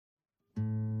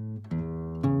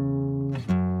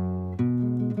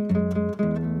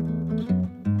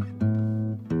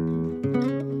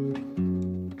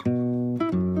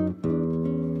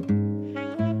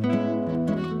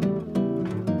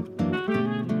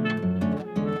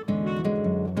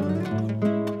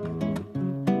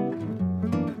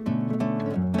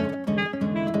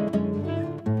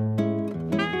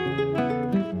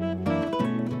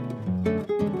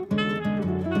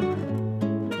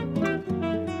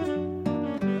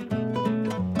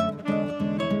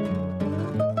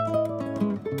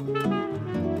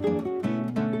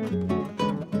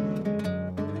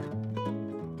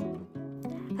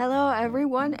Hello,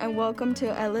 everyone, and welcome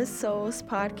to Ellis Soul's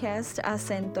podcast,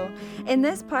 Acento. In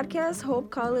this podcast, Hope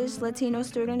College Latino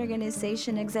Student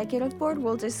Organization Executive Board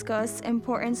will discuss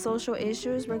important social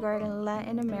issues regarding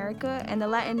Latin America and the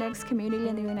Latinx community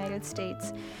in the United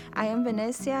States. I am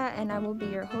Venecia, and I will be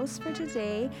your host for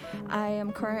today. I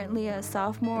am currently a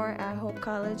sophomore at Hope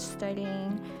College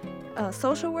studying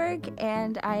social work,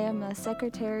 and I am a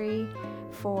secretary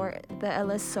for the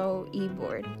LSO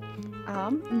e-board.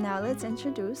 Now let's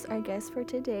introduce our guest for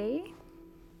today.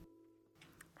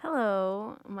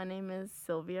 Hello, my name is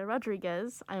Sylvia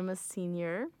Rodriguez. I'm a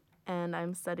senior and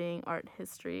I'm studying art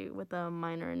history with a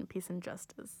minor in peace and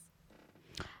justice.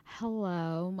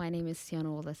 Hello, my name is Siona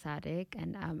Olasadik,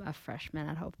 and I'm a freshman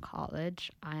at Hope College.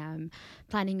 I am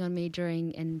planning on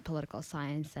majoring in political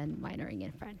science and minoring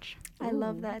in French. I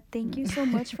love that. Thank you so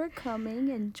much for coming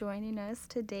and joining us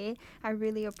today. I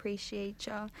really appreciate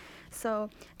y'all. So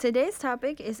today's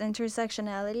topic is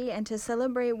intersectionality, and to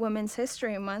celebrate Women's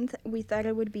History Month, we thought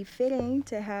it would be fitting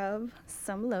to have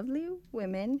some lovely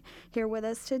women here with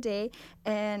us today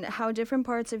and how different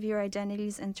parts of your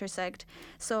identities intersect.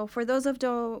 So for those of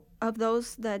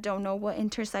those that don't know what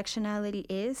intersectionality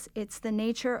is, it's the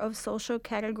nature of social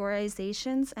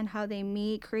categorizations and how they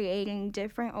meet, creating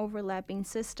different overlapping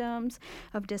systems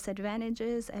of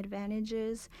disadvantages,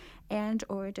 advantages, and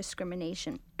or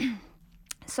discrimination.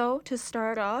 So to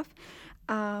start off,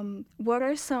 what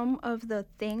are some of the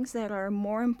things that are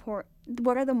more important?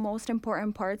 What are the most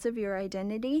important parts of your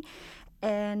identity,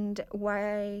 and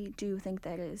why do you think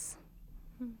that is?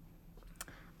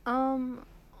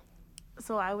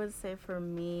 So I would say for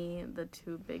me, the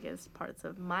two biggest parts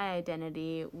of my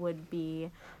identity would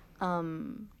be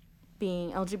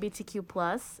being LGBTQ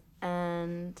plus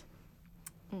and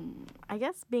I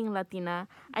guess being Latina.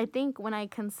 I think when I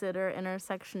consider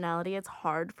intersectionality, it's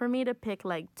hard for me to pick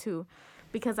like two,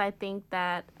 because I think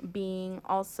that being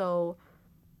also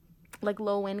like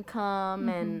low income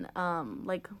and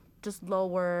like just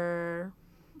lower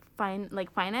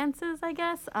finances, I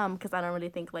guess, because I don't really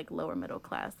think like lower middle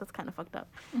class. That's kind of fucked up.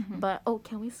 But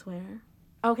can we swear?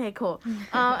 Okay, cool.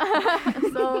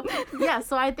 So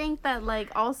I think that like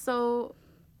also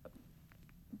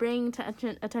bring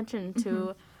attention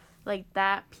to like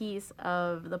that piece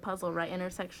of the puzzle, right?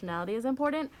 Intersectionality is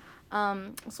important.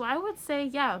 So I would say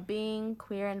being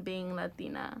queer and being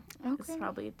Latina is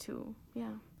probably two. Yeah.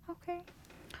 Okay.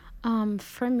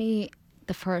 For me,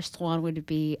 the first one would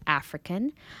be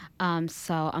African.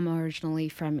 So I'm originally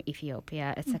from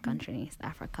Ethiopia. It's a country in East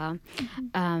Africa.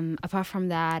 Apart from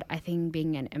that, I think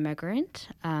being an immigrant,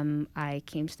 I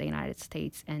came to the United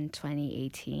States in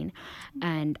 2018.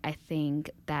 And I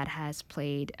think that has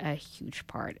played a huge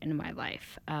part in my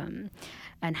life and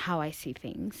how I see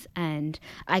things. And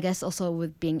I guess also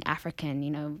with being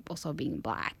African, also being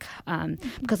Black.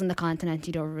 Because in the continent,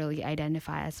 you don't really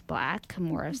identify as Black,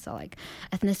 more so like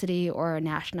ethnicity or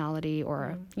nationality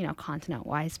or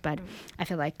continent-wise, but I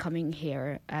feel like coming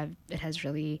here it has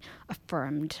really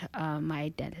affirmed my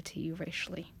identity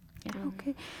racially.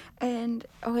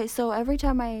 So every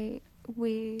time I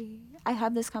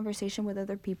have this conversation with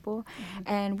other people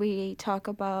and we talk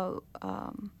about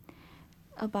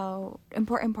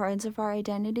important parts of our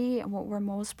identity and what we're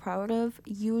most proud of,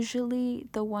 usually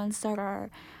the ones that are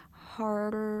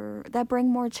harder, that bring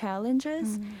more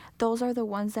challenges, those are the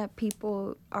ones that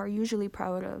people are usually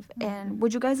proud of. And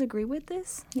would you guys agree with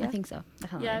this? I think so,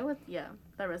 definitely.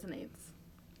 That resonates.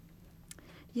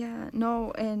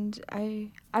 And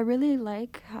I really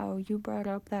like how you brought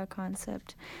up that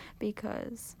concept,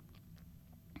 because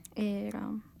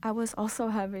I was also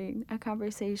having a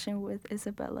conversation with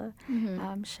Isabella.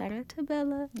 Shout out to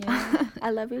Bella.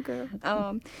 I love you, girl.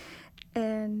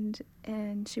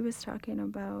 And she was talking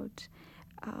about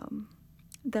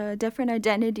the different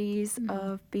identities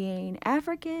of being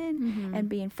African and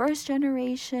being first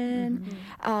generation,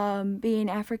 being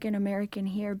African American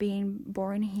here, being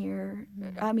born here.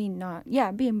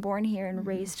 Being born here and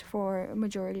raised for a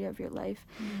majority of your life.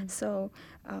 So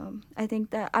I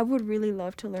think that I would really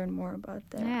love to learn more about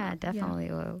that. Yeah, definitely.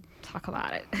 We'll talk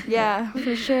about it. Yeah,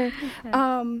 for sure.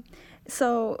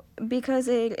 So because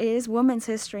it is Women's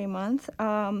History Month,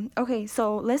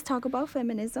 so let's talk about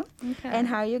feminism and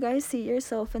how you guys see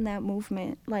yourself in that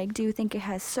movement. Like, do you think it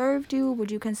has served you?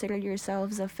 Would you consider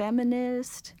yourselves a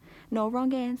feminist? No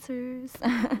wrong answers.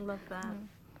 Love that.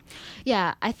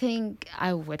 Yeah, I think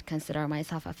I would consider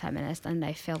myself a feminist, and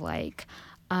I feel like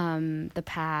the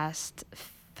past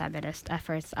feminist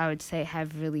efforts, I would say,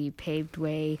 have really paved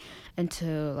way into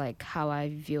like how I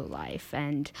view life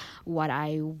and what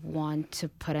I want to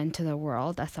put into the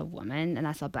world as a woman and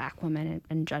as a Black woman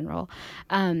in general.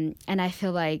 And I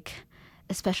feel like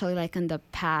especially like in the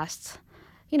past,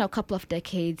 couple of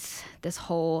decades, this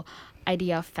whole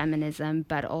idea of feminism,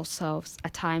 but also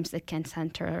at times it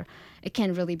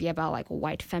can really be about like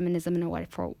white feminism and white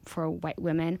for white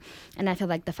women. And I feel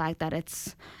like the fact that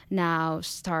it's now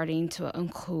starting to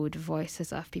include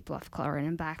voices of people of color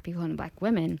and Black people and Black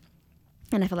women,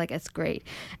 and I feel like it's great.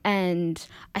 And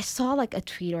I saw like a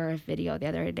tweet or a video the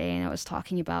other day, and I was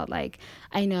talking about like,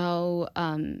 I know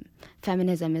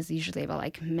feminism is usually about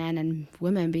like men and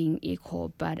women being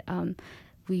equal, but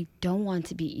we don't want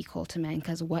to be equal to men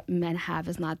because what men have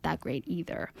is not that great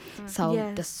either. So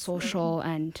Yes. the social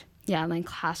and like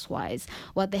class-wise,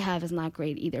 what they have is not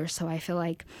great either. So I feel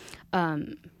like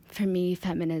for me,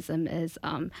 feminism is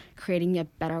creating a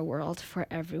better world for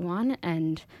everyone,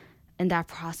 and in that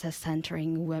process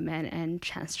centering women and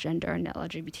transgender and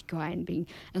LGBTQI and being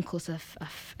inclusive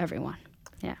of everyone.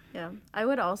 Yeah. I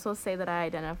would also say that I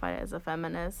identify as a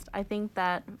feminist. I think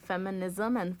that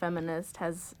feminism and feminist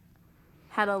has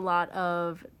had a lot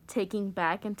of taking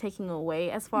back and taking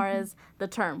away as far as the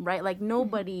term, right? Like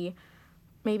nobody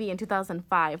maybe in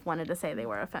 2005 wanted to say they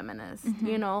were a feminist,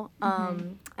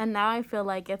 and now I feel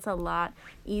like it's a lot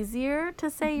easier to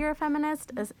say you're a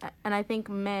feminist, and I think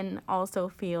men also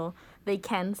feel they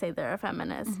can say they're a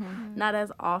feminist, not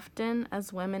as often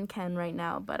as women can right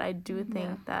now, but I do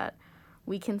think that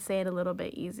we can say it a little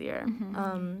bit easier.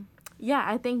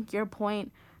 I think your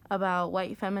point about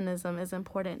white feminism is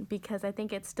important because I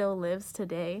think it still lives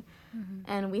today,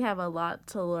 and we have a lot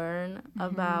to learn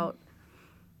about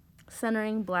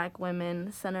centering Black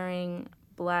women, centering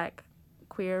Black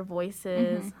queer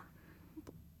voices,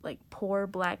 like poor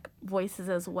Black voices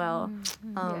as well,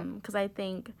 because I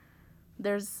think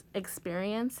there's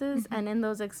experiences, and in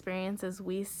those experiences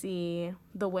we see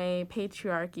the way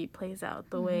patriarchy plays out,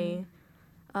 the way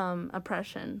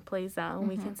oppression plays out, and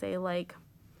we can say like,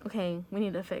 okay, we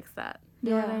need to fix that. You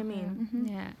know what I mean?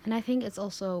 Yeah, and I think it's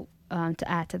also to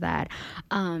add to that,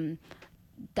 the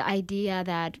idea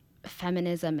that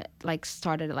feminism like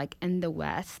started like in the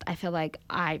West. I feel like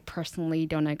I personally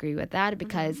don't agree with that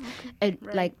because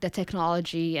like the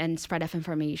technology and spread of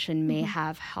information may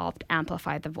have helped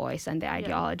amplify the voice and the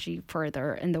ideology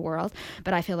further in the world,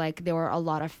 but I feel like there were a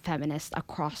lot of feminists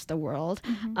across the world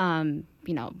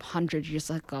 100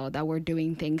 years ago that were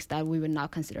doing things that we would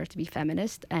not consider to be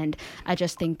feminist, and I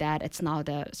just think that it's now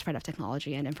the spread of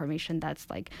technology and information that's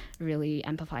like really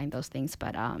amplifying those things,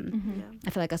 but I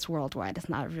feel like it's worldwide. It's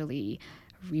not really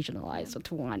regionalized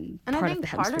to one and part I think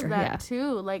of the part hemisphere. of that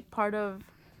too, like part of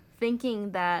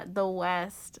thinking that the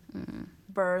West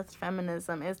birthed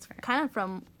feminism is kind of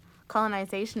from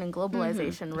colonization and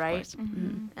globalization, right?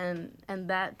 And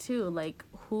that too, like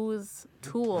whose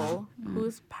tool,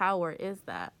 whose power is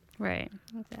that? Right,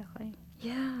 exactly.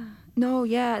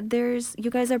 There's, you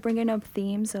guys are bringing up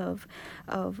themes of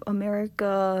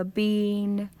America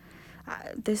being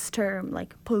this term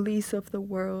like police of the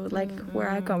world, like where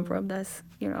I come from, that's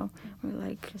we're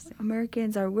like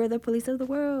Americans we're the police of the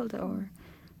world, or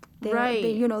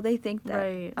they think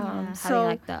that Having so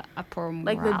like the upper morality,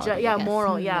 like the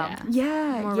morality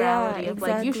exactly. of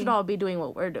like you should all be doing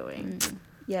what we're doing.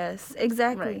 Yes,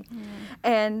 exactly.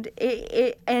 And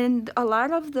and a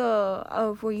lot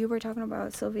of what you were talking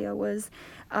about, Sylvia, was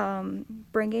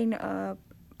bringing up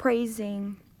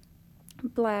praising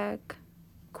Black,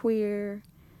 queer,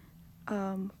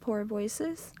 poor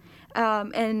voices,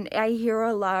 and I hear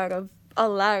a lot of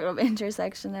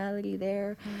intersectionality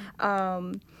there.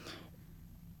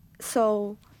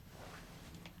 So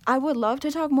I would love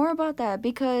to talk more about that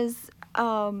because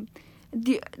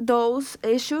those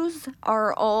issues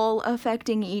are all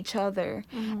affecting each other,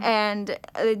 and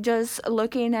just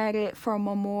looking at it from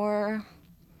a more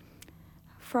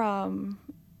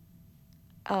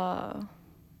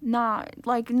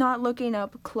not looking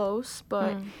up close,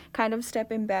 but kind of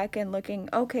stepping back and looking,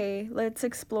 okay, let's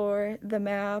explore the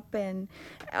map and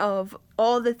of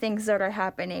all the things that are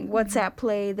happening, what's at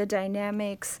play, the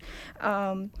dynamics.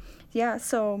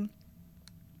 So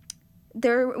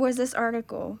there was this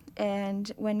article,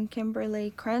 and when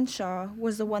Kimberly Crenshaw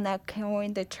was the one that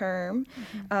coined the term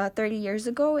 30 years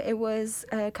ago, it was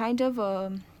kind of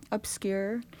a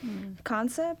obscure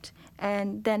concept,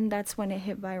 and then that's when it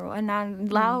hit viral, and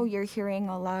now you're hearing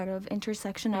a lot of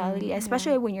intersectionality,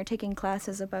 especially when you're taking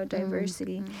classes about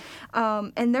diversity,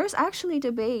 and there's actually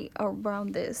debate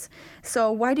around this.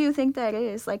 So why do you think that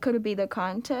is? Like, could it be the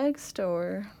context,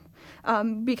 or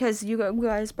because you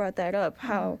guys brought that up,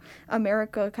 how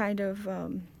America kind of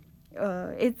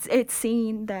it's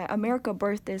seen that America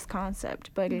birthed this concept,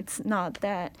 but it's not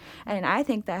that, and I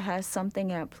think that has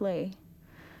something at play.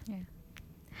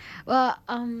 Well,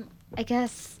 I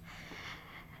guess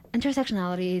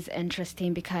intersectionality is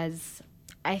interesting because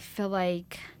I feel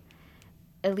like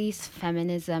at least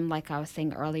feminism, like I was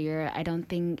saying earlier, I don't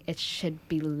think it should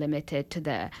be limited to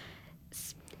the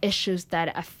issues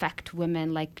that affect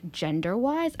women, like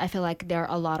gender-wise. I feel like there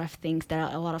are a lot of things, there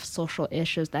are a lot of social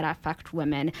issues that affect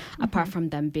women, apart from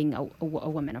them being a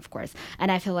woman, of course.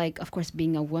 And I feel like, of course,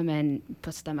 being a woman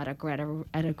puts them at a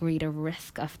greater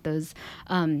risk of those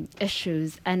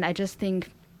issues. And I just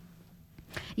think,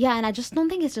 yeah, and I just don't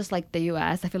think it's just like the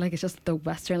U.S. I feel like it's just the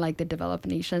Western, like the developed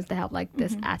nations that have like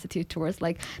this attitude towards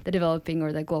like the developing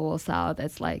or the global South.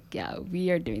 It's like, yeah,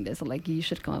 we are doing this, so, like, you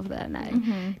should come up with that.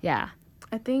 And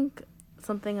I think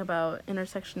something about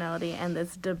intersectionality and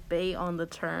this debate on the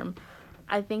term,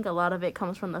 I think a lot of it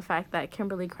comes from the fact that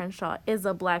Kimberly Crenshaw is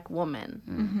a Black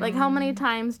woman. Like, how many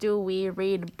times do we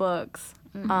read books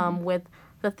with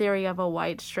the theory of a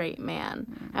white straight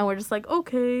man, and we're just like,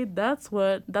 okay, that's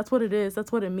what it is,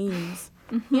 that's what it means.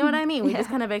 You know what I mean? We just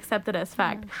kind of accept it as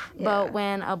fact. But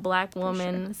when a Black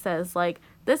woman says, like,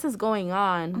 this is going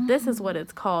on, this is what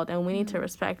it's called, and we need to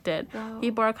respect it,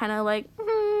 people are kind of like,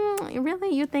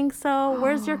 really? You think so?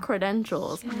 Where's your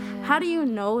credentials? How do you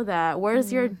know that?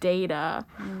 Where's your data?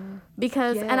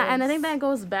 Because, and I think that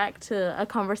goes back to a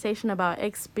conversation about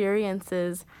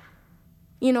experiences,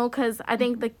 you know, because I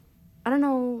think I don't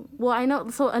know, well, I know,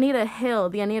 so the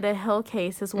Anita Hill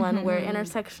case is one where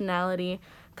intersectionality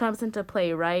comes into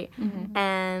play, right?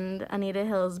 And Anita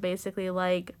Hill is basically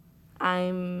like,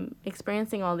 I'm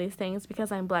experiencing all these things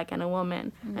because I'm Black and a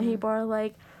woman. And people are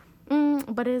like,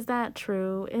 but is that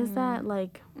true? Is that,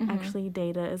 like, actually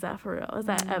data? Is that for real? Is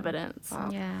that evidence?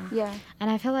 Yeah. And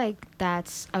I feel like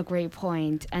that's a great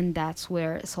point, and that's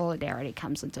where solidarity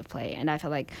comes into play. And I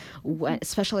feel like,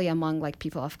 especially among, like,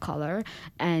 people of color,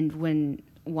 and when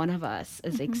one of us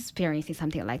is experiencing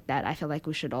something like that, I feel like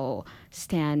we should all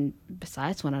stand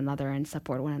besides one another and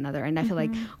support one another. And I feel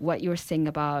like what you were saying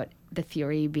about the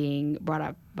theory being brought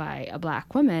up by a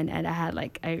Black woman, and I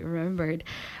remembered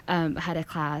I had a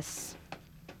class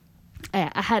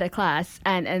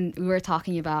and we were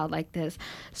talking about like this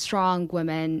strong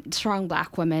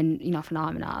Black women, you know,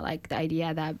 phenomena, like the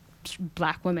idea that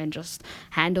Black women just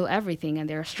handle everything and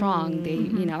they're strong, they,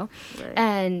 you know,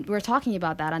 and we were talking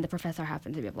about that, and the professor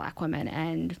happened to be a Black woman,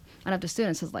 and one of the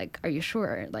students was like, are you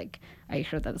sure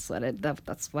that's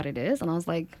what it is? And I was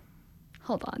like,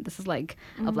 hold on, this is like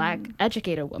a Black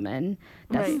educated woman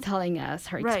that's telling us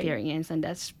her experience, and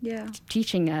that's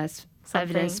teaching us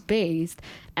evidence-based.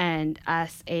 And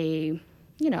as a,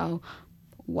 you know,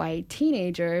 white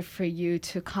teenager, for you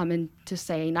to come and to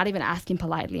say, not even asking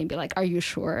politely, and be like, are you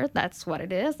sure that's what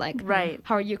it is? Like,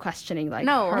 how are you questioning, like,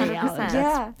 her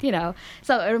reality? You know,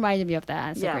 so it reminded me of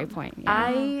that. It's a great point.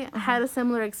 I had a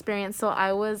similar experience. So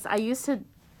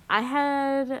I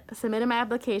had submitted my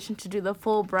application to do the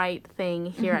Fulbright thing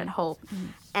here at Hope.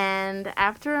 And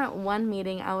after one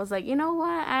meeting, I was like, you know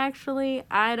what? Actually,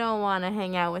 I don't want to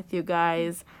hang out with you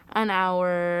guys an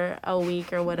hour a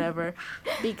week or whatever.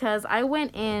 Because I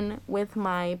went in with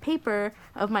my paper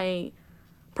of my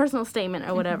personal statement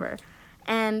or whatever.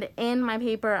 And in my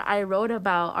paper, I wrote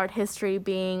about art history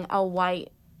being a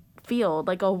white field,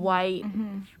 like the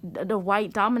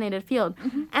white dominated field.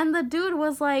 And the dude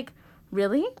was like,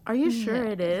 really? Are you sure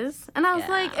it is? And I was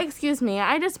like, excuse me,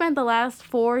 I just spent the last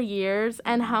 4 years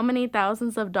and how many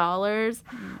thousands of dollars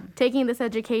taking this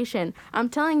education. I'm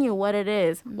telling you what it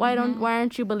is. Why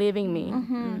aren't you believing me?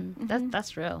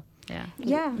 That's real.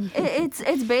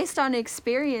 It's based on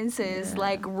experiences,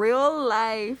 like real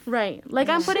life. Right. Like,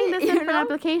 I'm putting this in for an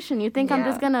application. You think I'm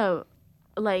just gonna,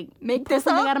 like, make pull this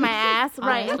something up? out of my ass?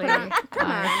 Right.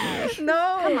 Come on.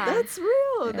 No, that's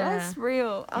real. That's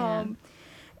real.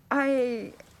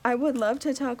 I would love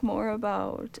to talk more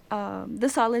about the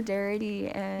solidarity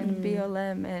and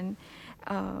BLM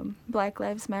and Black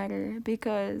Lives Matter,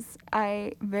 because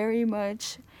I very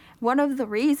much, one of the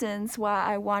reasons why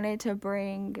I wanted to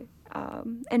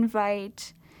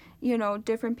invite, you know,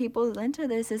 different people into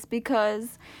this is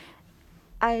because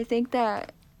I think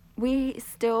that we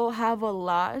still have a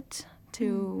lot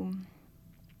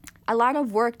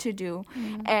of work to do.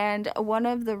 And one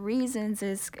of the reasons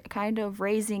is kind of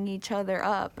raising each other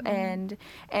up and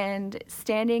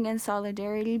standing in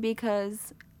solidarity,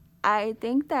 because I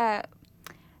think that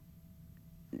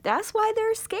that's why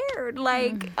they're scared.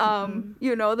 Like,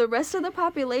 you know, the rest of the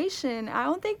population, I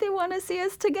don't think they want to see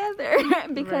us together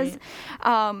because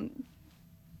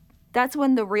that's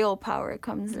when the real power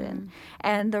comes in,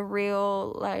 and the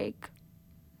real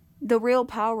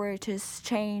power to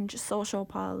change social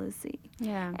policy.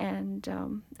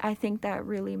 And I think that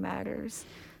really matters.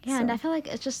 Yeah, and I feel like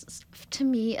it's just, to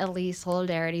me at least,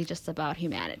 solidarity is just about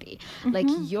humanity. Like,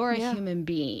 you're a human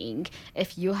being.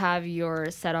 If you have your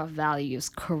set of values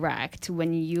correct,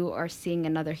 when you are seeing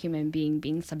another human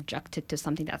being subjected to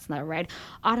something that's not right,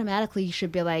 automatically you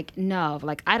should be like, no,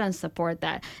 like, I don't support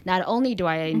that. Not only do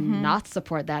I not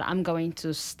support that, I'm going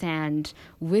to stand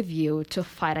with you to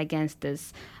fight against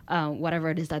this, whatever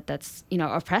it is that's, you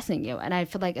know, oppressing you. And I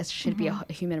feel like it should be a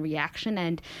human reaction.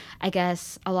 And I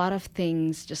guess a lot of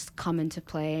things just come into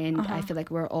play, and I feel like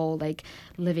we're all like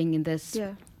living in this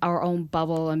our own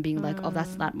bubble and being like, oh,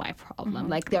 that's not my problem.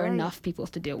 Like, there are enough people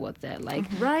to deal with it. Like,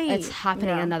 it's happening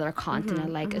in another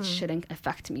continent. Like, it shouldn't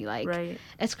affect me. Like,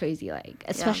 it's crazy. Like,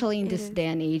 especially in this day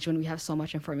and age when we have so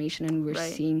much information and we're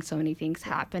seeing so many things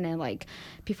happen, and like,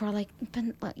 people are like, but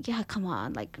like, yeah, come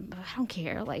on. Like, I don't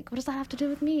care. Like, what does that have to do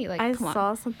with me? Like, I come on.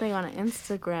 saw something on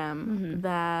Instagram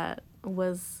that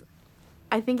was,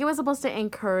 I think it was supposed to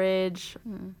encourage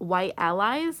white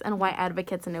allies and white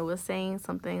advocates, and it was saying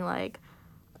something like,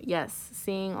 yes,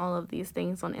 seeing all of these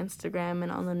things on Instagram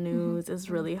and on the news is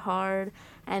really hard,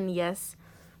 and yes,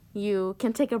 you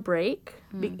can take a break,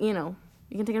 you know,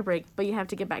 you can take a break, but you have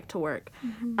to get back to work.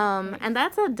 And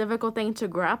that's a difficult thing to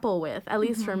grapple with, at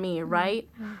least for me, right?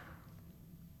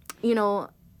 You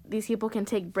know, these people can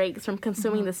take breaks from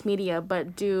consuming this media,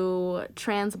 but do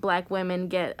trans Black women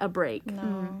get a break?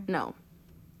 No.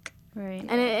 Right.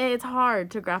 And it's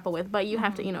hard to grapple with, but you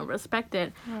have to, you know, respect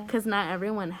it, because not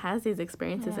everyone has these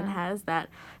experiences and has that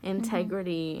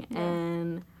integrity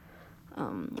and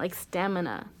like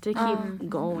stamina to keep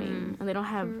going, and they don't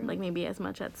have like maybe as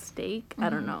much at stake. I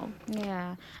don't know.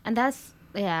 Yeah, and that's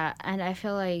and I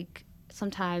feel like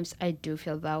sometimes I do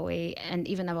feel that way, and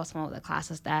even about some of the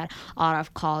classes that a lot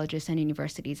of colleges and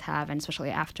universities have, and especially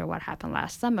after what happened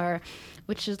last summer,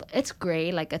 which is, it's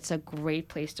great. Like, it's a great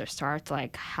place to start to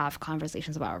like have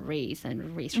conversations about race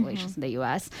and race relations in the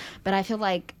U.S. But I feel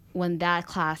like when that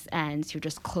class ends, you're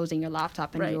just closing your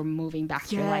laptop and you're moving back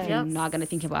to your life, and you're not going to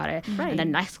think about it. And the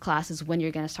next class is when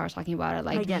you're going to start talking about it.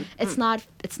 Like, again, it's not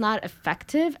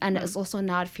effective, and it's also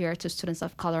not fair to students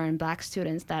of color and Black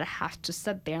students that have to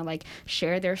sit there and like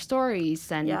share their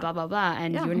stories and blah blah blah,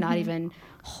 and you're not even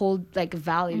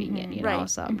valuing it, you know.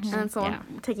 So and so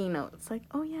taking notes, like,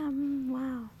 oh yeah,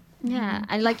 wow,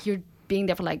 and like you're being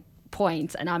there for like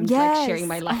points, and I'm like sharing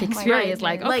my life experience.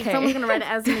 Like, okay, like someone's gonna write it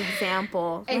as an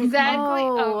example. Exactly.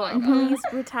 Like, police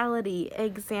brutality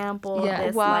example.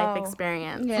 This life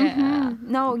experience.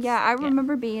 No, I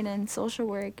remember being in social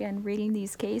work and reading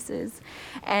these cases,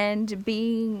 and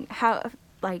being how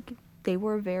like they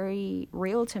were very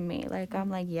real to me. Like, I'm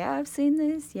like, yeah, I've seen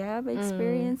this. Yeah, I've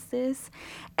experienced this,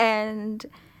 and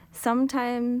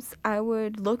sometimes I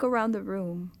would look around the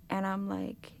room and I'm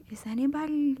like, is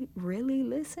anybody really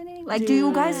listening? Like, do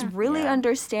you guys really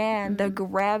understand the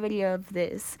gravity of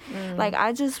this? Like,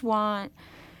 I just want...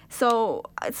 So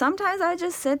sometimes I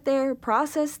just sit there,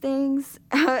 process things,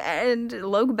 and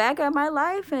look back at my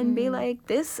life and be like,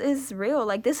 this is real.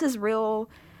 Like, this is real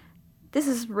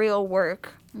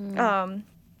work.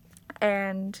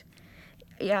 And...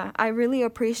 yeah, I really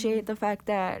appreciate the fact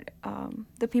that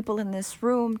the people in this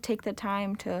room take the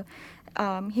time to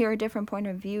hear a different point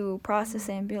of view, process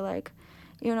it, and be like,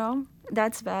 you know,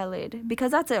 that's valid.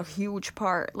 Because that's a huge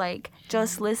part, like,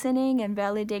 just listening and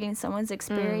validating someone's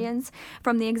experience.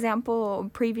 From the example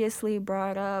previously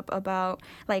brought up about,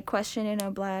 like, questioning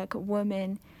a Black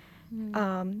woman,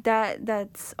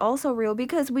 that's also real,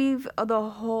 because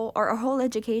our whole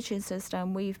education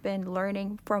system, we've been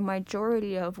learning from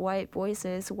majority of white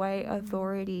voices, white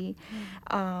authority,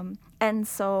 and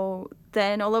so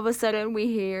then all of a sudden we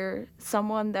hear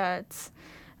someone that's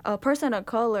a person of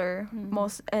color,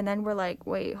 and then we're like,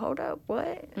 wait, hold up,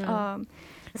 what?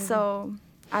 So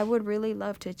I would really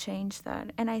love to change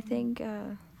that, and I think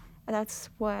that's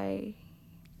why.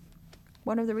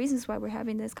 One of the reasons why we're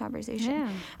having this conversation. Yeah,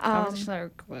 conversations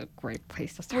are a great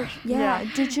place to start.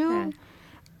 Did you?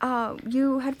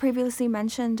 You had previously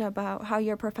mentioned about how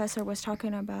your professor was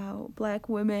talking about Black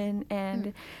women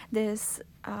and this,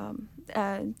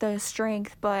 the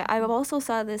strength. But I also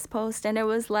saw this post, and it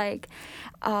was like,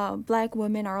 Black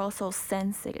women are also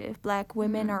sensitive. Black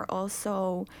women are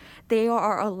also, they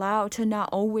are allowed to not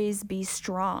always be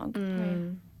strong.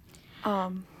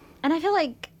 And I feel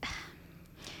like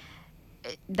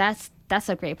that's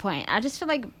a great point. I just feel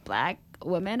like Black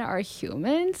women are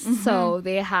humans, so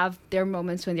they have their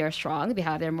moments when they're strong, they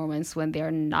have their moments when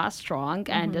they're not strong,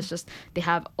 and it's just, they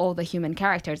have all the human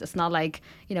characters. It's not like,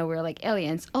 you know, we're like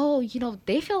aliens, oh, you know,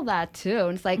 they feel that too,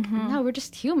 and it's like, no, we're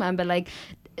just human. But like,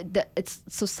 it's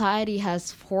society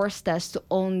has forced us to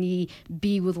only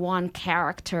be with one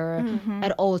character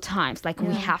at all times. Like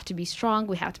we have to be strong,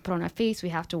 we have to put on a face, we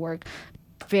have to work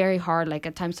very hard, like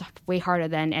at times way harder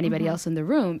than anybody else in the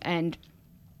room, and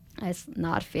it's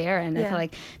not fair. And I feel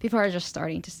like people are just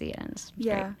starting to see it, and it's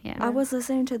great. I was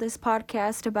listening to this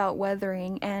podcast about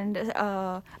weathering, and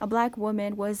a black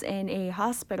woman was in a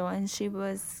hospital and she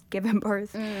was giving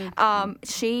birth.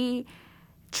 She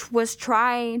was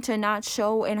trying to not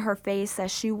show in her face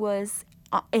that she was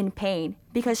in pain,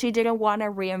 because she didn't want to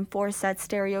reinforce that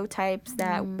stereotypes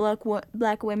that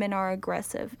black women are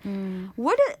aggressive.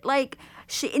 What like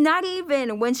she, not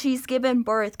even when she's giving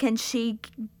birth can she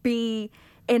be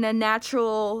in a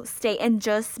natural state and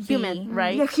just be human,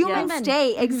 right? Yeah, human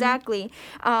state, exactly.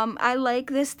 I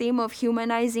like this theme of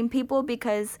humanizing people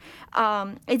because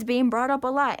it's being brought up a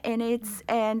lot, and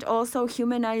and also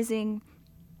humanizing.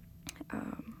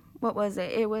 What was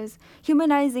it? It was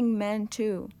humanizing men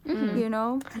too. You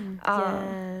know.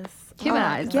 Yes.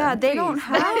 Humanize them, yeah, they please. don't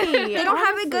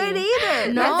have it good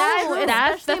either. No,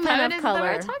 that's the especially men of feminism that color.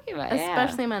 we're talking about.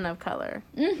 Especially men of color.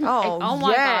 Oh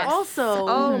my yes. God. Also,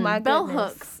 Oh my bell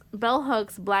goodness.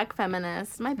 hooks, black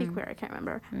feminist, might be queer, I can't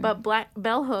remember, but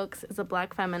bell hooks is a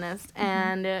black feminist,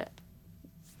 and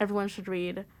everyone should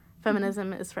read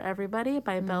 "Feminism is for Everybody"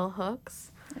 by Bell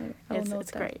Hooks.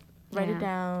 It's great. Write it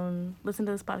down, listen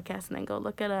to this podcast, and then go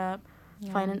look it up.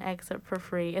 Find an excerpt for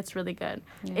free. It's really good.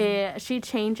 She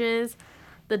changes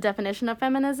the definition of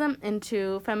feminism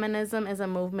into feminism is a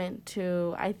movement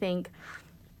to, I think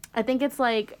it's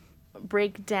like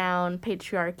break down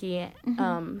patriarchy,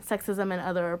 sexism, and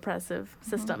other oppressive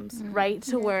systems, right?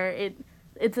 To where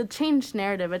it's a changed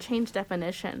narrative, a changed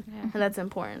definition, and that's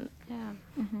important. Yeah,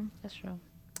 that's true.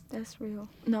 That's real.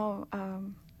 No,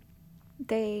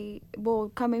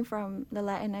 coming from the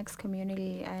Latinx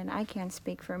community, and I can't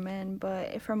speak for men,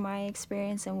 but from my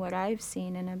experience and what I've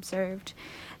seen and observed,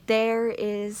 there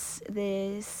is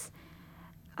this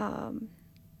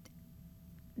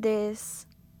this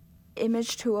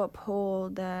image to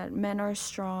uphold that men are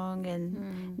strong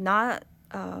and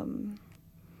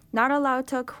not allowed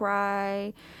to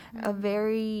cry,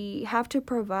 have to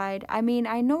provide. I mean,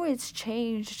 I know it's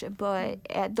changed, but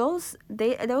those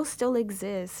still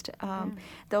exist.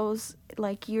 Those,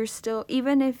 like, you're still,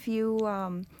 even if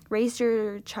you raise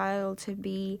your child to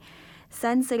be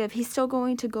sensitive, he's still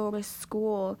going to go to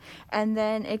school and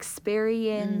then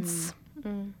experience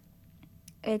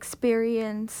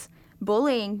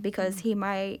bullying because he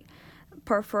might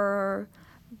prefer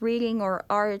reading or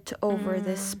art over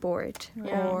this sport,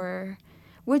 or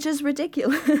which is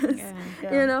ridiculous.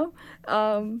 You know,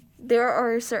 there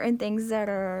are certain things that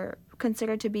are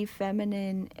considered to be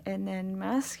feminine and then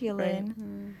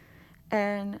masculine,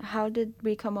 and how did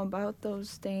we come about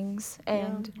those things,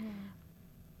 and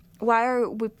why are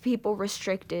people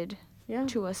restricted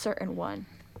to a certain one?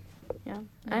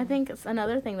 I think it's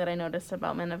another thing that I noticed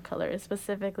about men of color is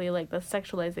specifically like the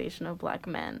sexualization of black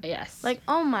men. Yes. Like,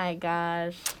 oh my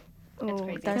gosh. It's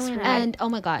crazy. That's right. And oh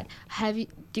my God, do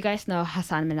you guys know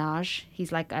Hassan Minaj?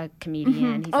 He's like a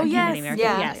comedian. He's like American.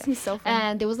 Yes, he's so funny.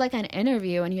 And there was like an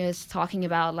interview, and he was talking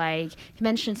about like he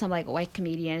mentioned some like white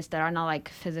comedians that are not like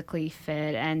physically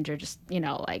fit, and they're just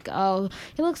like, oh,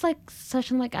 he looks like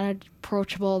such like an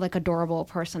approachable, like adorable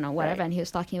person or whatever. And he was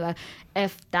talking about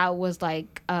if that was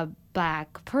like a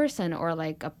black person or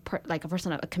like a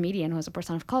comedian who is a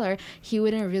person of color, he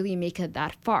wouldn't really make it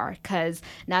that far, because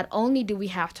not only do we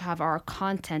have to have our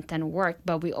content and work,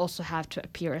 but we also have to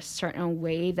appear a certain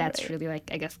way that's really like,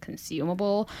 I guess,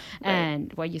 consumable.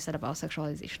 And what you said about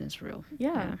sexualization is real.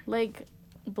 Like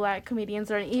black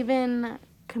comedians or even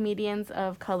comedians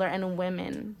of color and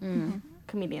women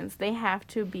comedians, they have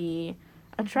to be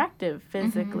attractive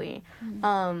physically.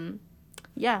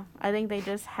 I think they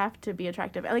just have to be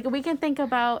attractive. Like, we can think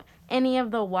about any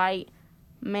of the white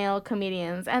male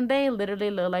comedians, and they literally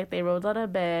look like they rolled out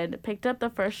of bed, picked up the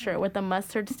first shirt with a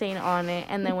mustard stain on it,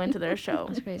 and then went to their show.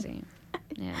 That's crazy.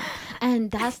 Yeah.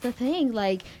 And that's the thing.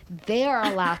 Like, they are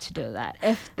allowed to do that.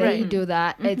 If they do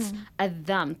that, it's a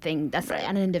them thing. That's like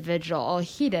an individual. Oh,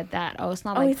 he did that. Oh, it's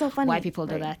not like so funny. white people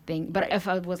do that thing. But if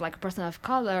it was like a person of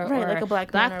color or like a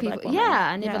black man or a people, black woman.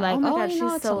 and they'd be like, oh my God, she's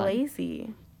she's so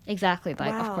lazy. Exactly.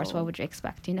 Like, of course, what would you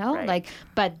expect, Right. Like,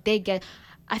 but they get,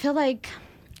 I feel like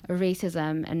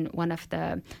racism, and one of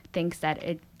the things that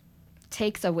it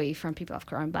takes away from people of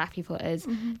color and black people is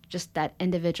just that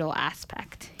individual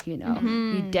aspect, you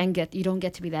don't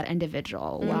get to be that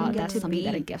individual. Wow, that's something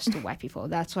that it gives to white people.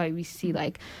 That's why we see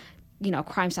like,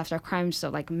 crimes after crimes, so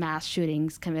like mass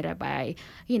shootings committed by,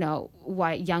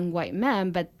 young white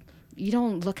men, but you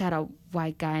don't look at a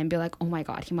white guy and be like, oh my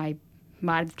God, he might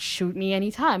might shoot me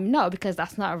anytime. No, because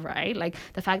that's not right. Like,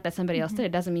 the fact that somebody else did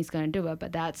it doesn't mean he's going to do it,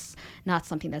 but that's not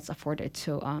something that's afforded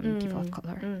to people of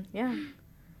color. Yeah.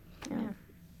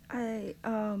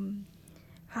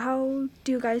 How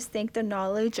do you guys think the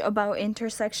knowledge about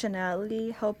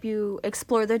intersectionality help you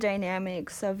explore the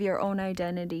dynamics of your own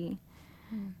identity?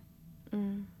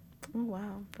 Oh,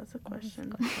 wow. That's a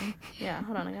question. Yeah,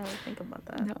 hold on. I gotta think about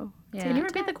that. No. Yeah. Can you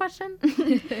repeat the question?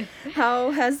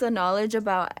 How has the knowledge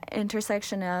about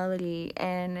intersectionality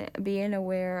and being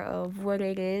aware of what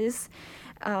it is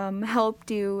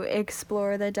helped you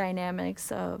explore the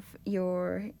dynamics of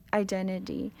your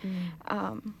identity?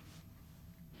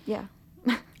 Yeah.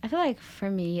 I feel like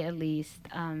for me, at least,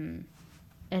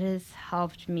 it has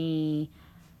helped me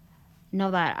know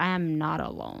that I am not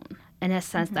alone, in a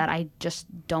sense that I just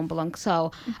don't belong.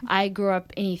 So I grew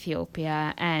up in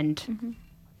Ethiopia, and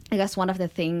I guess one of the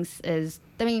things is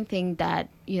the main thing that,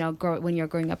 when you're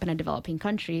growing up in a developing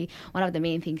country, one of the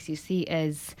main things you see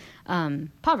is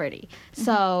poverty.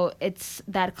 So it's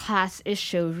that class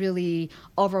issue really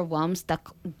overwhelms the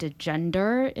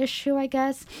gender issue, I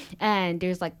guess. And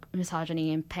there's like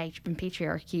misogyny and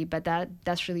patriarchy, but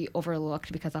that's really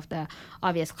overlooked because of the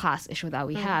obvious class issue that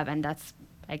we have. And that's,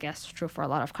 I guess, true for a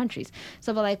lot of countries.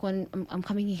 So, but like when I'm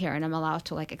coming here and I'm allowed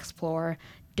to like explore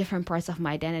different parts of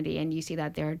my identity, and you see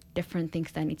that there are different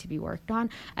things that need to be worked on,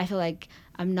 I feel like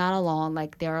I'm not alone.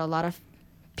 Like, there are a lot of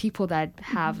people that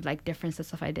have like different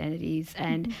sets of identities,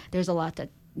 and there's a lot that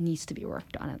needs to be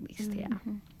worked on, at least. Yeah.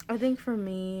 I think for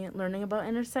me, learning about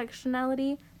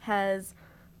intersectionality has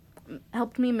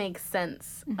helped me make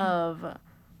sense of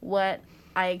what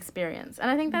I experience. And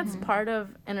I think that's part of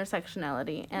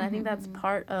intersectionality. And I think that's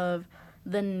part of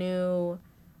the new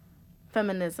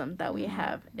feminism that we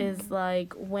have, is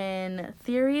like when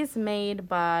theories made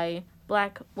by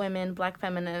Black women, Black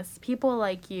feminists, people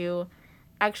like you,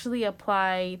 actually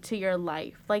apply to your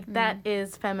life. Like, that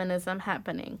is feminism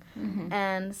happening.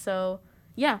 And so,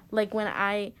 yeah, like when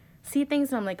I see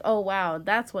things, I'm like, oh, wow,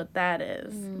 that's what that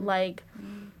is. Like,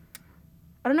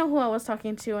 I don't know who I was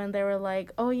talking to, and they were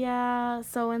like, oh, yeah,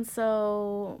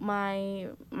 so-and-so, my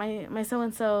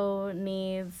so-and-so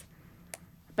needs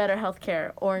better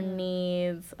healthcare or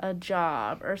needs a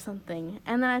job or something.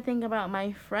 And then I think about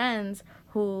my friends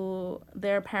who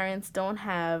their parents don't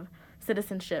have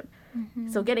citizenship.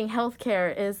 So getting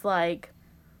healthcare is like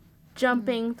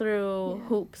jumping through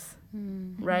hoops,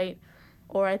 right?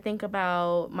 Or I think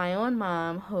about my own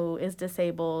mom who is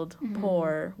disabled,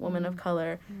 poor, woman of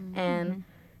color, and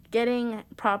getting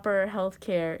proper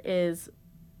healthcare is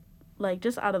like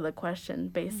just out of the question,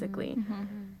 basically.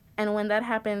 And when that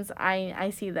happens,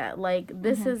 I see that, like,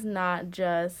 this is not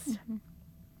just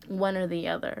one or the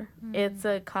other. It's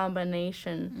a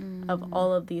combination of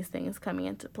all of these things coming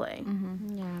into play.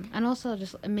 Yeah. And also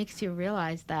just it makes you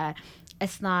realize that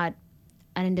it's not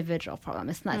an individual problem.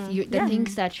 It's not the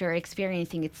things that you're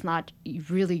experiencing. It's not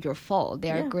really your fault.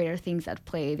 There are greater things at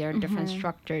play. There are different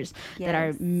structures that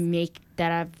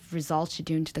have resulted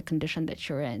you into the condition that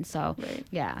you're in. So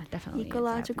yeah, definitely.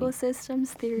 Ecological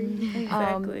systems theory.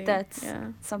 Exactly. That's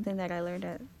something that I learned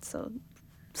at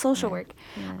social work.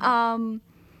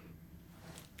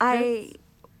 I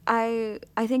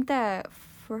think that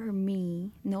for me,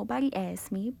 nobody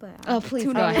asked me, but please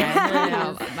go ahead.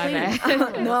 No, my bad.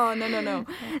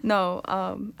 No,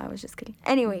 I was just kidding.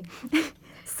 Anyway,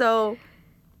 so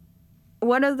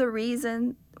so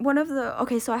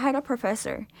I had a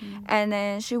professor, and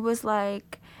then she was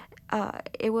like,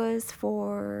 it was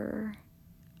for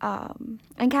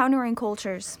encountering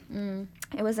cultures.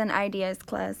 It was an ideas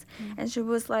class, and she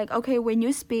was like, okay, when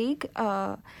you speak,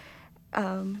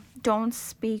 don't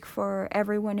speak for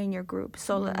everyone in your group.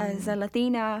 So as a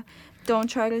Latina, don't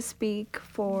try to speak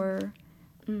for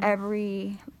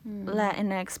every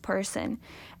Latinx person.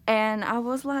 And I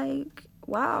was like,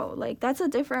 wow, like that's a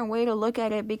different way to look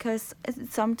at it, because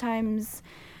sometimes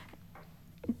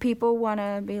people want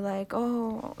to be like,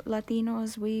 oh,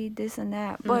 Latinos, we this and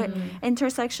that. But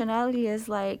intersectionality is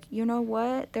like, you know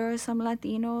what? There are some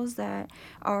Latinos that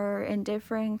are in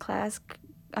different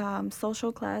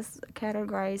social class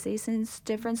categorizations,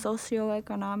 different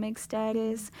socioeconomic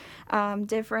status,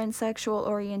 different sexual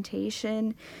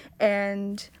orientation,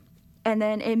 and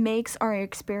then it makes our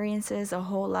experiences a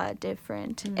whole lot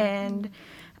different. And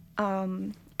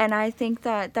I think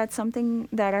that that's something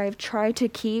that I've tried to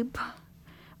keep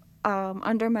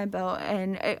under my belt,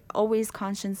 and always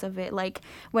conscious of it. Like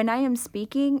when I am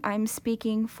speaking, I'm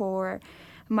speaking for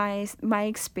my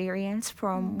experience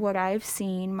from what I've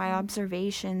seen, my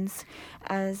observations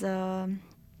as a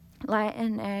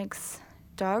Latinx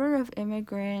daughter of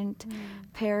immigrant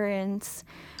parents.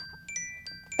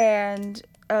 and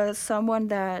someone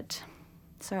that,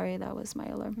 sorry, that was my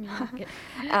alarm.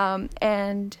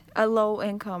 And a low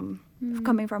income,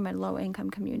 coming from a low income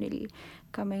community,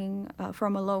 coming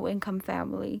from a low income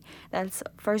family that's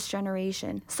first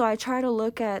generation. So I try to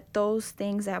look at those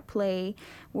things at play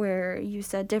where you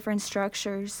said different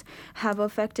structures have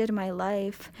affected my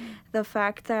life. The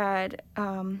fact that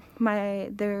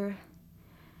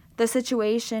the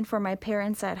situation for my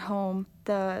parents at home,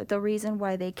 the reason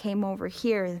why they came over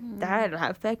here, that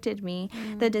affected me.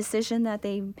 The decision that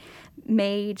they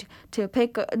made to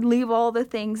leave all the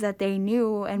things that they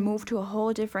knew and move to a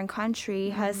whole different country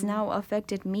has now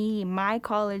affected me, my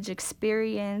college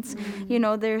experience. You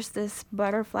know, there's this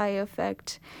butterfly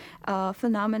effect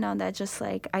phenomenon that just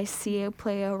like I see it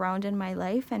play around in my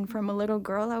life. And from a little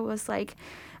girl, I was like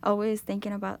always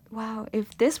thinking about, wow,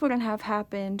 if this wouldn't have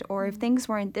happened, or if things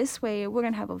weren't this way, it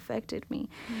wouldn't have affected me.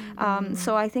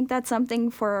 So I think that's something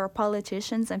for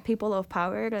politicians and people of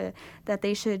power that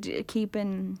they should keep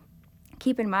in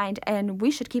mind, and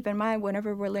we should keep in mind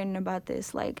whenever we're learning about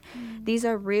this. Like, these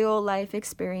are real life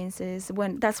experiences.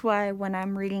 That's why when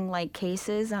I'm reading like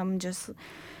cases, I'm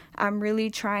really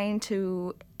trying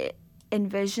to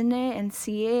envision it and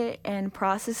see it and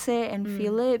process it and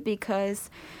feel it, because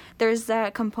there's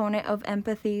that component of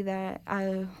empathy that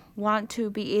I want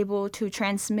to be able to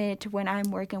transmit when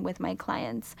I'm working with my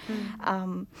clients.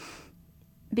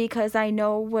 Because I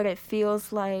know what it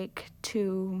feels like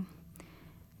to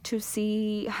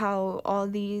see how all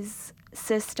these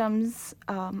systems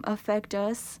affect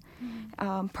us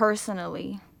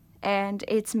personally. And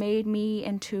it's made me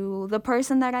into the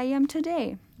person that I am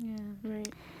today. Yeah,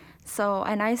 right. So,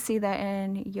 and I see that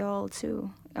in y'all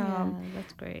too. Yeah,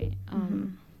 that's great.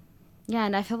 Yeah,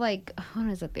 and I feel like, when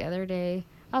was it, the other day?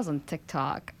 I was on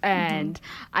TikTok, and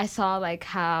I saw like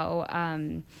how,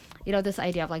 this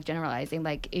idea of like generalizing,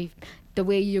 like if the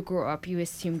way you grew up, you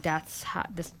assume that's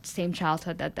the same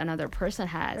childhood that another person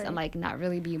has, right. And like not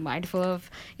really be mindful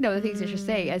of, the things that you're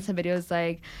saying. And somebody was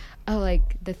like, oh,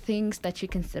 like the things that you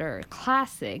consider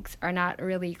classics are not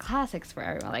really classics for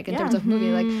everyone. Like in terms of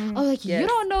movie, like, oh, like you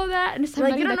don't know that, and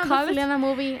somebody like you in don't the know comments, the Selena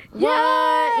movie. What?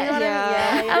 Yeah, You know what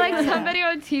I mean? And like somebody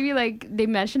on TV, like they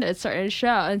mentioned a certain show,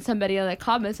 and somebody in the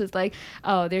comments was like,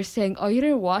 oh, they're saying, oh, you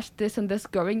didn't watch this and this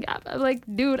growing up. I'm like,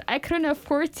 dude, I couldn't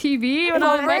afford TV when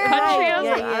I was in my country. I was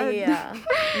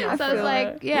like, so it's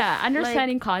like,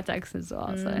 understanding context as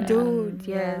well. So, dude,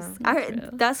 yes.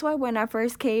 That's why when I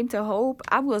first came to Hope,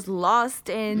 I was lost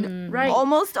in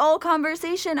almost all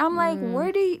conversation. I'm like,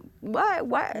 what?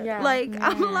 Yeah. Like,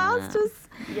 I'm lost.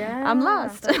 I'm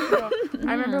lost. I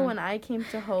remember when I came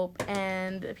to Hope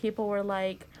and people were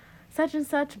like, such and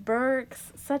such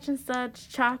Burks, such and such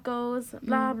Chacos,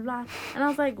 blah, blah. And I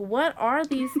was like, what are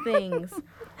these things?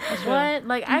 What?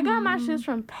 Like, I got my shoes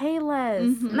from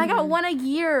Payless, and I got one a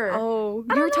year. Oh,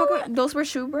 you were talking, those were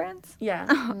shoe brands? Yeah.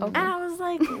 Okay. And I was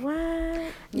like,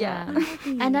 what? Yeah.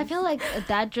 And I feel like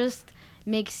that just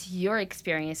makes your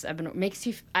experience makes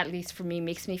you, at least for me,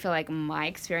 makes me feel like my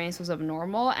experience was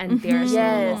abnormal and theirs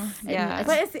normal. Yeah.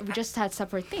 But we just had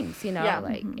separate things,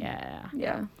 like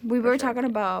we were talking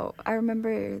about, I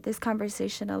remember this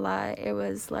conversation a lot. It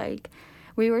was like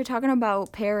we were talking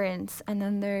about parents and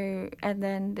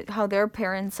then how their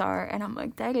parents are, and I'm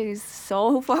like, that is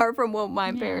so far from what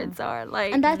my parents are.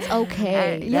 Like, and that's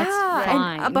okay. That's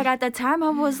fine. But at the time I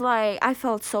was like, I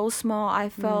felt so small. I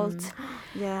felt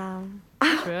true.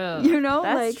 That's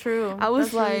like true. I was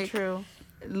that's like, really true.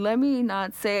 Let me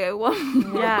not say it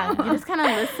one more. Yeah, you just kind of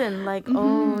listen, like, I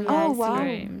see.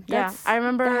 Wow. Yeah, I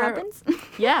remember. That happens?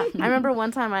 Yeah, I remember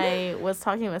one time I was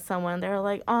talking with someone. They were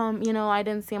like, I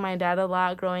didn't see my dad a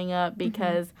lot growing up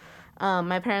because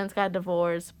my parents got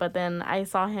divorced, but then I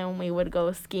saw him, we would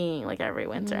go skiing, like, every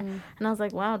winter. And I was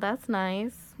like, wow, that's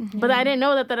nice. But I didn't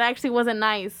know that actually wasn't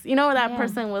nice. That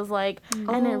person was like,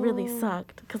 and it really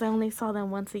sucked because I only saw them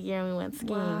once a year and we went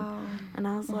skiing. Wow. And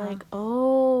I was like,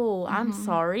 I'm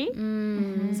sorry.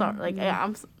 Sorry, like,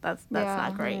 that's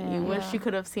not great. You wish you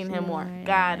could have seen him more.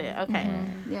 Got it. Okay.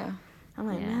 Yeah. I'm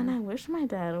like, man, I wish my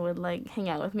dad would, like, hang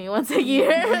out with me once a year.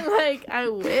 Like, I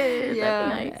wish. That'd be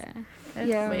nice.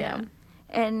 Yeah.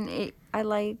 And I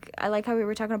like how we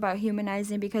were talking about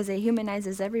humanizing, because it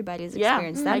humanizes everybody's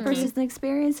experience. That person's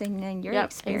experience and then your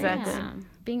experience. Exactly. Yeah.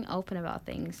 Being open about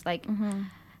things. Like,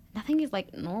 nothing is,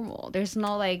 like, normal. There's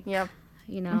no, like, a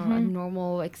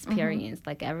normal experience.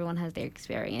 Like, everyone has their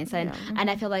experience. And and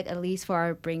I feel like, at least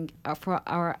for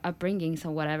our upbringings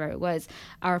or whatever it was,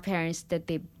 our parents, that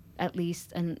they at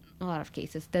least in a lot of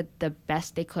cases, did the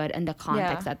best they could in the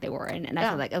context that they were in. And I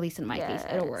feel like, at least in my case,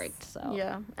 it worked. So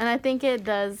yeah, and I think it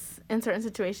does in certain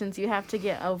situations. You have to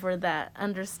get over that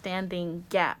understanding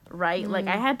gap, right? Like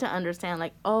I had to understand,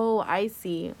 like, oh, I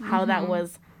see how that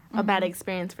was a bad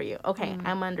experience for you. Okay,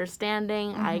 I'm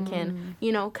understanding. I can,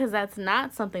 because that's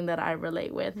not something that I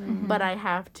relate with, but I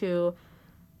have to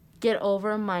get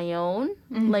over my own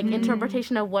like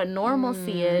interpretation of what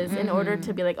normalcy is in order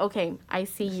to be like, okay, I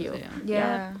see you.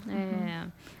 Yeah.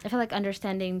 I feel like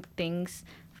understanding things,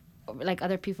 like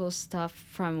other people's stuff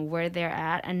from where they're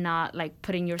at, and not like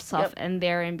putting yourself in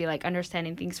there and be like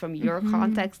understanding things from your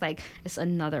context, like it's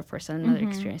another person, another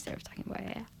experience they were talking about.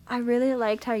 I really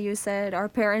liked how you said our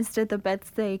parents did the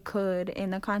best they could in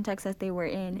the context that they were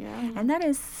in. And that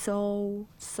is so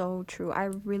true. I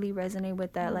really resonate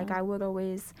with that. Like I would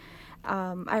always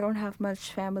I don't have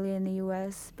much family in the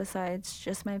US besides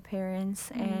just my parents,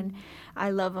 and I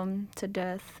love them to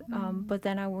death. But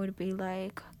then I would be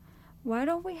like, why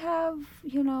don't we have,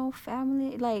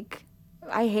 family? Like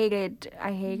I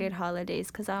hated holidays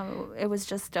because it was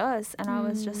just us, and I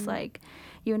was just like,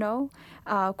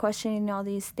 questioning all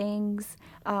these things.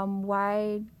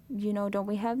 Why, don't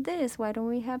we have this? Why don't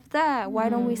we have that? Why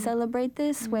don't we celebrate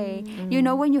this way?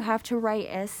 When you have to write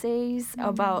essays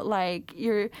about like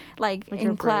you're like in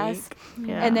your class,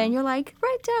 and then you're like,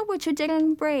 write down what you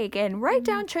didn't break and write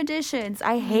down traditions.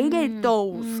 I hated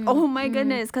those. Oh my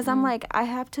goodness, because I'm like, I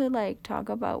have to like talk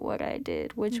about what I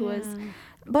did, which was.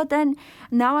 But then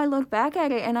now I look back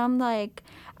at it and I'm like,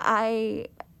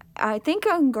 I think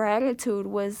gratitude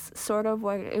was sort of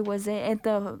what it was in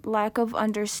the lack of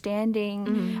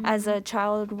understanding as a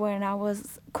child when I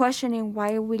was questioning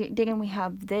why didn't we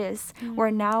have this, where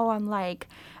now I'm like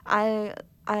I'm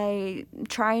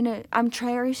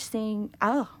cherishing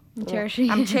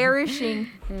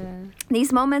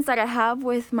these moments that I have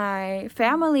with my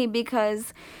family,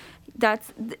 because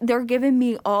they're giving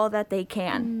me all that they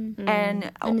can, and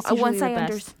once I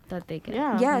understand that they can,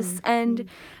 and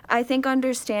I think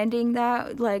understanding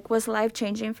that like was life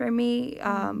changing for me,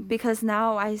 because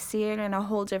now I see it in a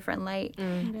whole different light,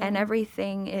 and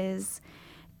everything is,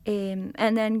 and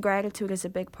then gratitude is a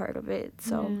big part of it.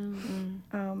 So,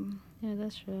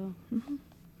 that's true.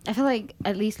 I feel like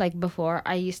at least like before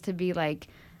I used to be like,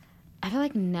 I feel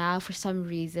like now for some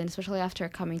reason, especially after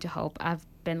coming to Hope, I've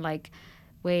been like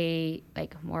way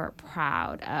like more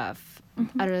proud of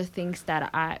other things that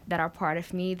are part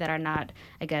of me that are not,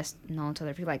 I guess, known to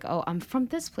other people. Like, oh, I'm from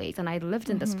this place and I lived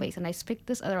in this place and I speak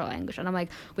this other language, and I'm like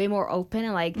way more open,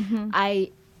 and like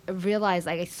I realized,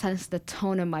 like I sensed the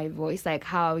tone of my voice, like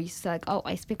how I used to like, oh,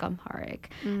 I speak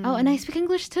Amharic, oh, and I speak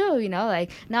English too,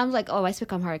 like now I'm like, oh, I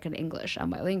speak Amharic and English,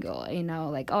 I'm bilingual,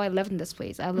 like, oh, I lived in this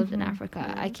place, I lived in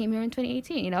Africa, I came here in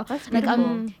 2018, That's beautiful. Like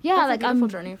that's a beautiful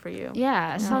journey for you.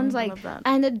 Sounds like,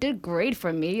 and it did great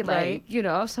for me, like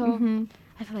so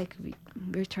I feel like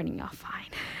we're turning out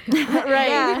fine.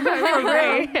 Right.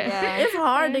 Great. It's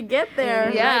hard to get there.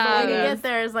 When you get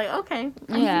there, it's like, okay.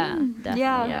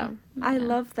 Definitely. I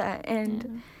love that,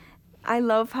 and I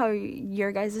love how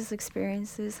your guys'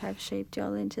 experiences have shaped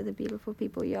y'all into the beautiful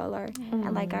people y'all are.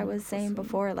 And like I was saying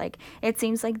before, like it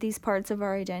seems like these parts of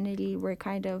our identity were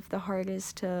kind of the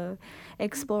hardest to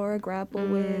explore, grapple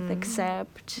with,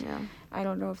 accept. I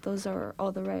don't know if those are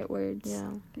all the right words.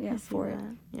 For it.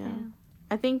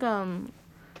 I think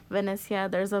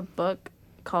Venecia, there's a book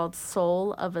called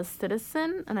Soul of a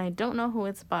Citizen, and I don't know who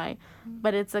it's by,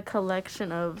 but it's a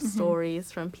collection of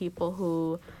stories from people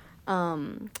who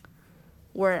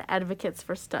were advocates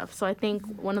for stuff. So I think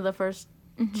one of the first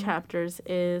chapters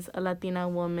is a Latina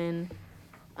woman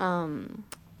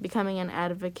becoming an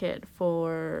advocate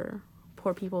for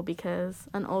poor people because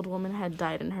an old woman had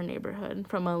died in her neighborhood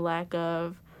from a lack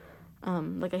of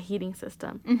like a heating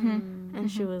system.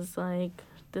 And she was like,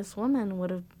 this woman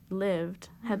would have lived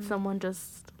had someone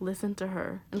just listened to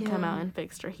her and come out and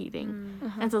fixed her heating.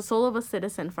 And so Soul of a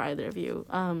Citizen, for either of you,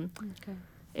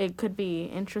 it could be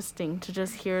interesting to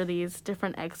just hear these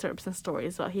different excerpts and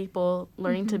stories about people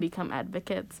learning to become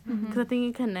advocates, because I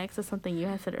think it connects to something you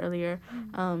had said earlier,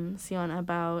 Sion,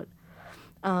 about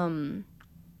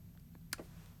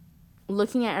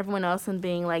looking at everyone else and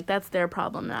being like, that's their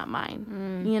problem, not mine,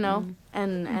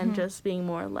 and just being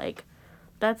more like,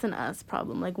 that's an us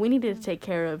problem. Like, we need to take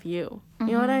care of you. You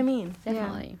know what I mean?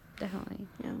 Definitely.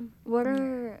 Yeah. What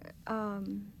are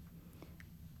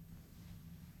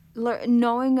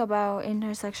knowing about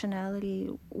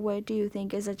intersectionality, what do you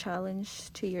think is a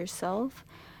challenge to yourself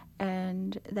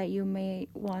and that you may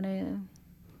want to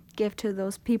give to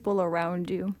those people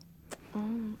around you?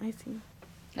 Oh, I see.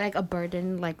 Like a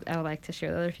burden, like I would like to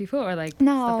share with other people, or like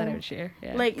No. stuff that I would share.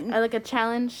 Yeah. Like a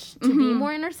challenge to be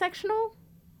more intersectional.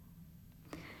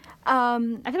 I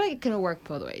feel like it can work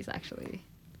both ways, actually.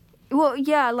 Well,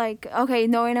 yeah, like, okay,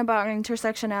 knowing about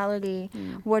intersectionality,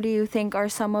 what do you think are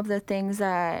some of the things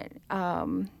that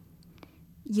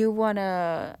you want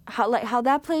to, how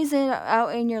that plays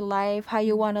out in your life, how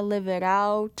you want to live it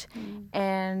out,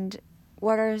 and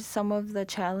what are some of the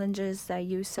challenges that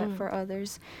you set for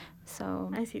others?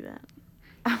 So I see that.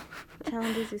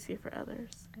 Challenges you see for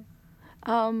others.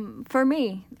 for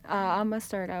me, I'm gonna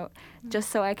start out just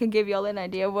so I can give y'all an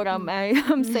idea of what I'm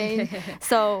saying.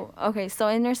 So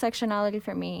intersectionality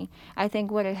for me, I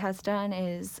think what it has done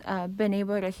is been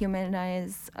able to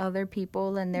humanize other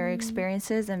people and their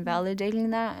experiences and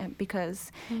validating that,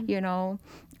 because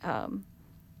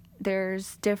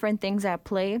there's different things at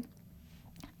play,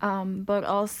 but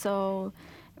also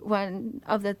one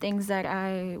of the things that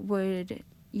I would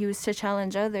use to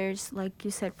challenge others, like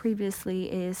you said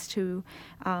previously, is to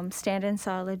stand in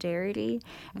solidarity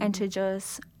and to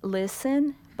just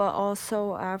listen, but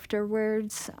also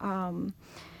afterwards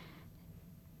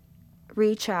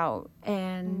reach out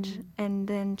and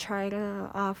then try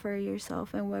to offer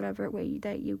yourself in whatever way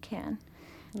that you can,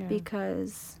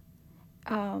 because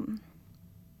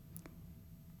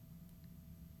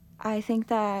I think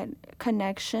that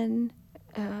connection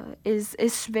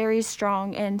is very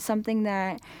strong, and something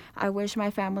that I wish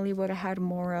my family would have had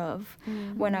more of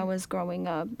when I was growing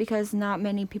up, because not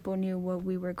many people knew what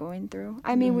we were going through.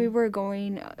 I mean, we were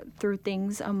going through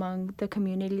things among the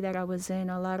community that I was in.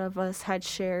 A lot of us had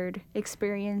shared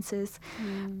experiences,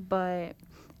 but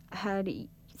had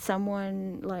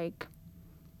someone like,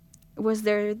 was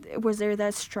there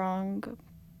that strong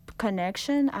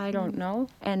connection? I don't know.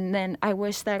 And then I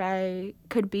wish that I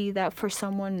could be that for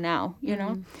someone now,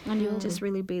 and you'll just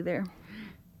really be there.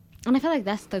 And I feel like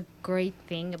that's the great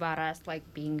thing about us, like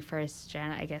being first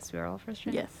gen. I guess we're all first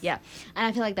gen. Yes. Yeah. And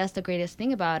I feel like that's the greatest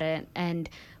thing about it. And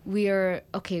we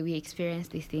experience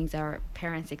these things, our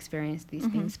parents experience these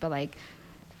things, but like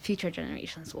future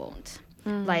generations won't.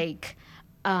 I'm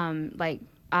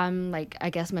like, I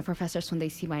guess my professors, when they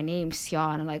see my name,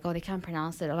 Sion, and like, oh, they can't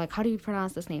pronounce it. Or like, how do you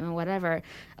pronounce this name? And whatever.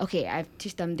 Okay, I've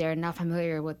taught them, they're not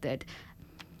familiar with it.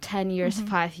 10 years,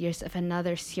 5 years, if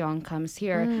another Sion comes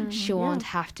here, she won't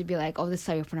have to be like, oh, this is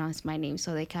how you pronounce my name.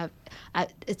 So like,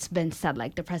 it's been said,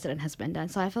 like the president has been done.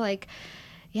 So I feel like,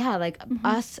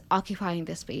 us occupying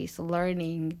this space,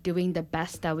 learning, doing the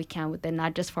best that we can with it,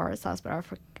 not just for ourselves, but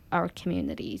for our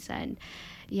communities. And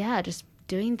just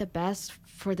doing the best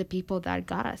for the people that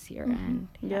got us here. And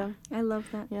I love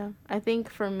that. I think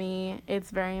for me,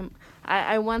 it's very,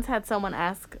 I once had someone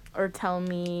ask or tell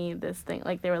me this thing,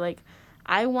 like they were like,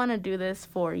 I want to do this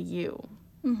for you.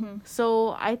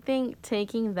 So I think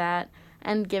taking that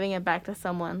and giving it back to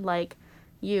someone, like,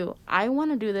 I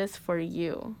want to do this for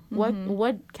you.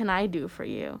 What can I do for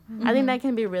you? I think that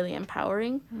can be really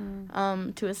empowering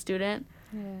to a student.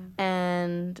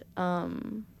 And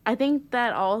I think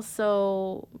that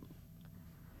also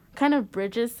kind of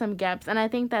bridges some gaps, and I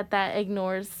think that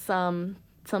ignores some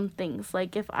things.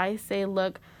 Like if I say,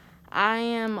 look, I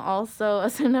am also a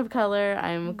student of color,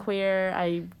 I'm queer,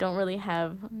 I don't really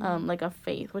have like a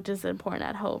faith, which is important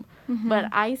at home, but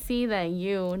I see that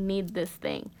you need this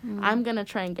thing. I'm gonna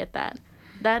try and get that.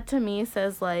 That to me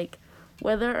says, like,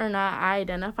 whether or not I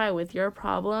identify with your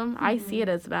problem, I see it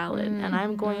as valid, and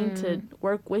I'm going to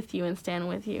work with you and stand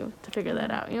with you to figure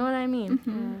that out. You know what I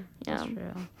mean? That's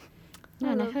true.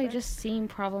 Yeah, and I feel like just seeing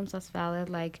problems as valid,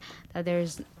 like that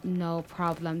there's no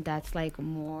problem that's like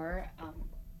more.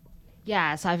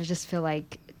 So I just feel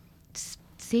like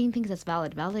seeing things as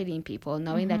valid, validating people,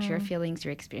 knowing that your feelings,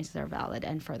 your experiences are valid,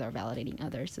 and further validating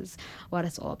others is what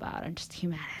it's all about. And just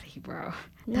humanity, bro.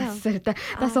 That's it.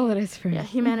 That's all it is for me. Yeah,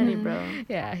 humanity, bro.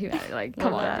 Yeah, humanity. Like,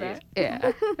 come on, dude.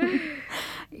 Yeah.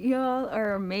 Y'all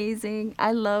are amazing.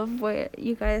 I love what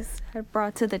you guys have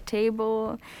brought to the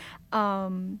table.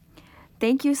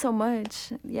 Thank you so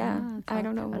much. I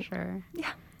don't know. Pleasure.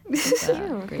 Yeah.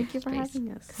 Thank you for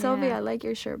having us. Sylvia, I like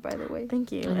your shirt, by the way.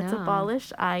 Thank you. It's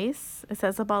Abolish ICE. It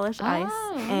says Abolish ICE.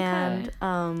 And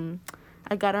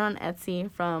I got it on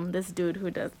Etsy from this dude who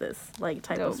does this like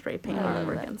type of spray paint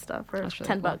artwork and stuff for really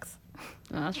 $10.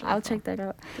 I'll check that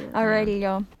out. Alrighty,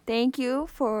 y'all. Thank you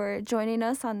for joining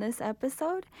us on this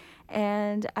episode,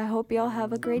 and I hope y'all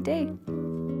have a great day.